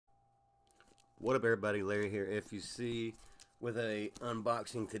What up, everybody? Larry here, F.U.C. with a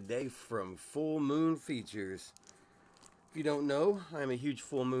unboxing today from Full Moon Features. If you don't know, I'm a huge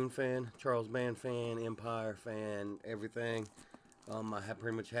Full Moon fan, Charles Band fan, Empire fan, everything. I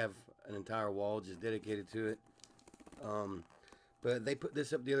pretty much have an entire wall just dedicated to it. But they put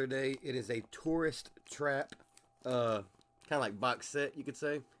this up the other day. It is a tourist trap, kind of like box set, you could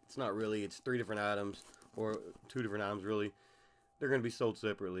say. It's not really. It's 3 different items, or 2 different items, really. They're going to be sold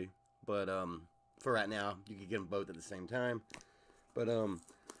separately. But for right now, you can get them both at the same time. But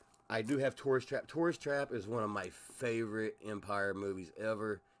I do have Tourist Trap. Tourist Trap is one of my favorite Empire movies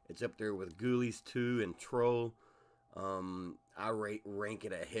ever. It's up there with Ghoulies 2 and Troll. I rank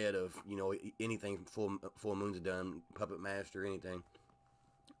it ahead of, you know, anything Full Moon's done, Puppet Master, anything.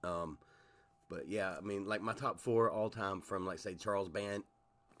 But yeah, I mean, like my top 4 all time from, like, say, Charles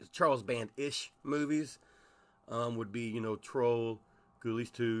Band-ish movies would be, you know, Troll,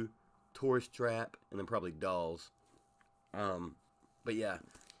 Ghoulies 2, Tourist Trap, and then probably Dolls. But yeah,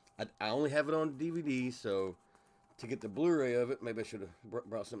 I only have it on DVD, so to get the Blu-ray of it, maybe I should have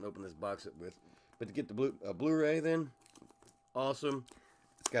brought something to open this box up with. But to get the Blu-ray, then, awesome.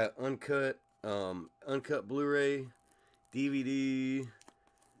 It's got uncut Blu-ray, DVD,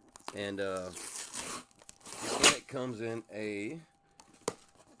 and then it comes in a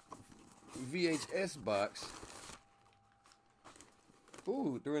VHS box.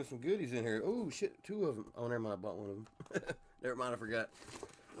 Ooh, throwing some goodies in here. Oh shit, 2 of them. Oh, never mind, I bought one of them. Never mind, I forgot.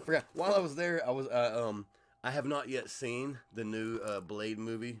 While I was there, I have not yet seen the new Blade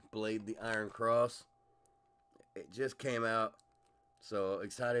movie, Blade: The Iron Cross. It just came out, so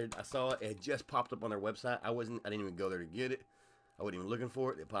excited. I saw it. It just popped up on their website. I didn't even go there to get it. I wasn't even looking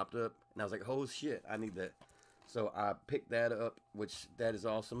for it. It popped up, and I was like, "Oh shit, I need that." So I picked that up, which that is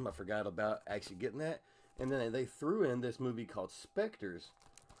awesome. I forgot about actually getting that. And then they threw in this movie called Spectres,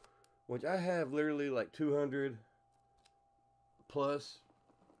 which I have literally like 200 plus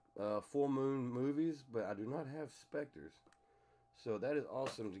Full Moon movies, but I do not have Spectres. So that is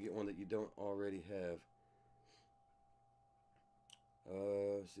awesome to get one that you don't already have.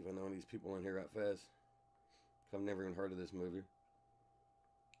 Let's see if I know any of these people in here right fast. I've never even heard of this movie.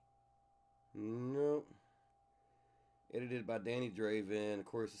 Nope. Edited by Danny Draven. Of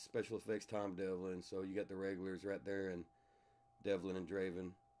course, the special effects Tom Devlin. So you got the regulars right there, and Devlin and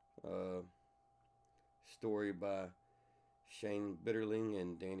Draven. Story by Shane Bitterling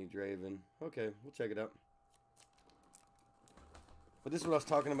and Danny Draven. Okay, we'll check it out. But this is what I was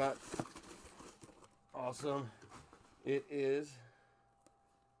talking about. Awesome. It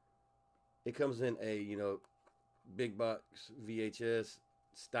comes in a, you know, big box VHS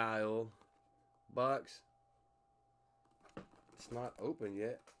style box. It's not open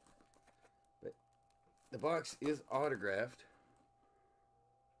yet, but the box is autographed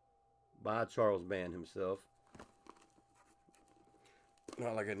by Charles Band himself.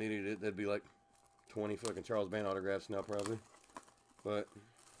 Not like I needed it. That'd be like 20 fucking Charles Band autographs now, probably. But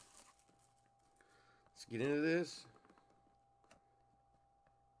let's get into this.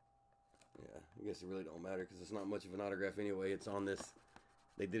 Yeah, I guess it really don't matter because it's not much of an autograph anyway. It's on this.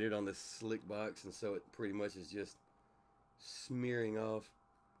 They did it on this slick box, and so it pretty much is just smearing off.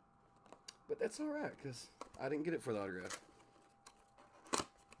 But that's alright, because I didn't get it for the autograph.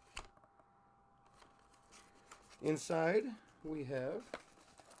 Inside, we have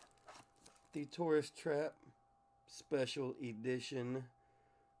the Tourist Trap Special Edition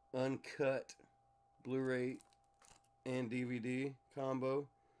Uncut Blu-ray and DVD combo,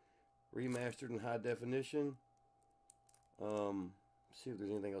 remastered in high definition. See if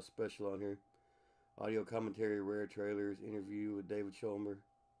there's anything else special on here. Audio commentary, rare trailers, interview with David Schulmer.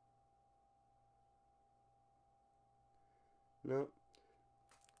 No.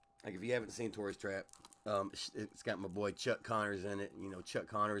 Like, if you haven't seen Tourist Trap, it's got my boy Chuck Connors in it. You know, Chuck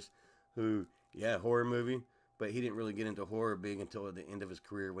Connors, who, yeah, horror movie, but he didn't really get into horror big until the end of his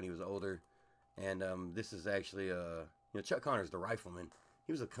career when he was older. And this is actually, you know, Chuck Connors, the rifleman.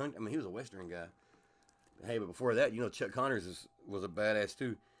 He was he was a Western guy. Hey, but before that, you know, Chuck Connors was a badass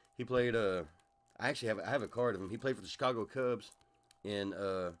too. He played, I have a card of him. He played for the Chicago Cubs in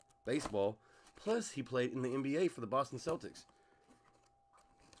baseball. Plus, he played in the NBA for the Boston Celtics.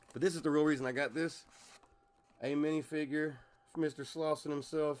 But this is the real reason I got this. A minifigure for Mr. Slauson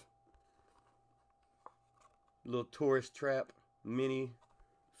himself. Little Tourist Trap mini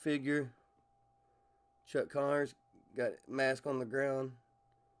figure. Chuck Connors got mask on the ground.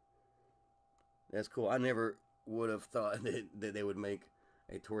 That's cool. I never would have thought that they would make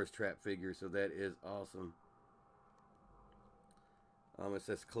a Tourist Trap figure, so that is awesome. It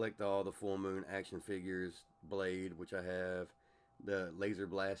says collect all the Full Moon action figures, Blade, which I have, the Laser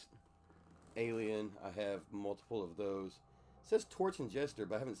Blast Alien. I have multiple of those. It says Torch and Jester,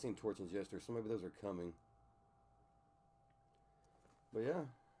 but I haven't seen Torch and Jester, so maybe those are coming. But yeah.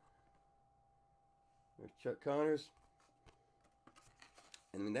 There's Chuck Connors.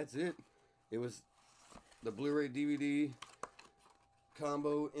 And I mean, that's it. It was the Blu-ray DVD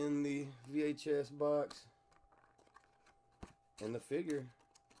combo in the VHS box. And the figure.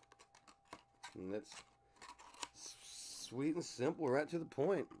 And that's sweet and simple, right to the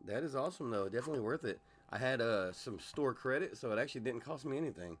point. That is awesome, though. Definitely worth it. I had some store credit, so it actually didn't cost me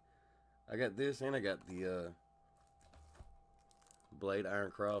anything. I got this, and I got the Blade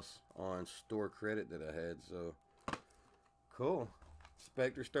Iron Cross on store credit that I had. So cool.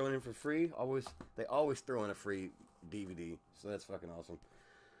 Spectre's throwing in for free. They always throw in a free DVD, so that's fucking awesome.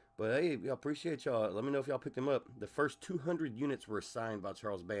 But hey, I appreciate y'all. Let me know if y'all picked them up. The first 200 units were signed by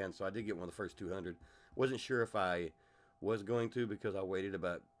Charles Band, so I did get one of the first 200. Wasn't sure if I was going to, because I waited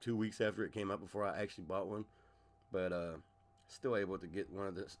about 2 weeks after it came out before I actually bought one. But still able to get one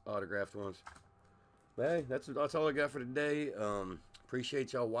of the autographed ones. But hey, that's all I got for today.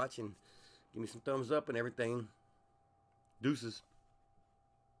 Appreciate y'all watching. Give me some thumbs up and everything. Deuces.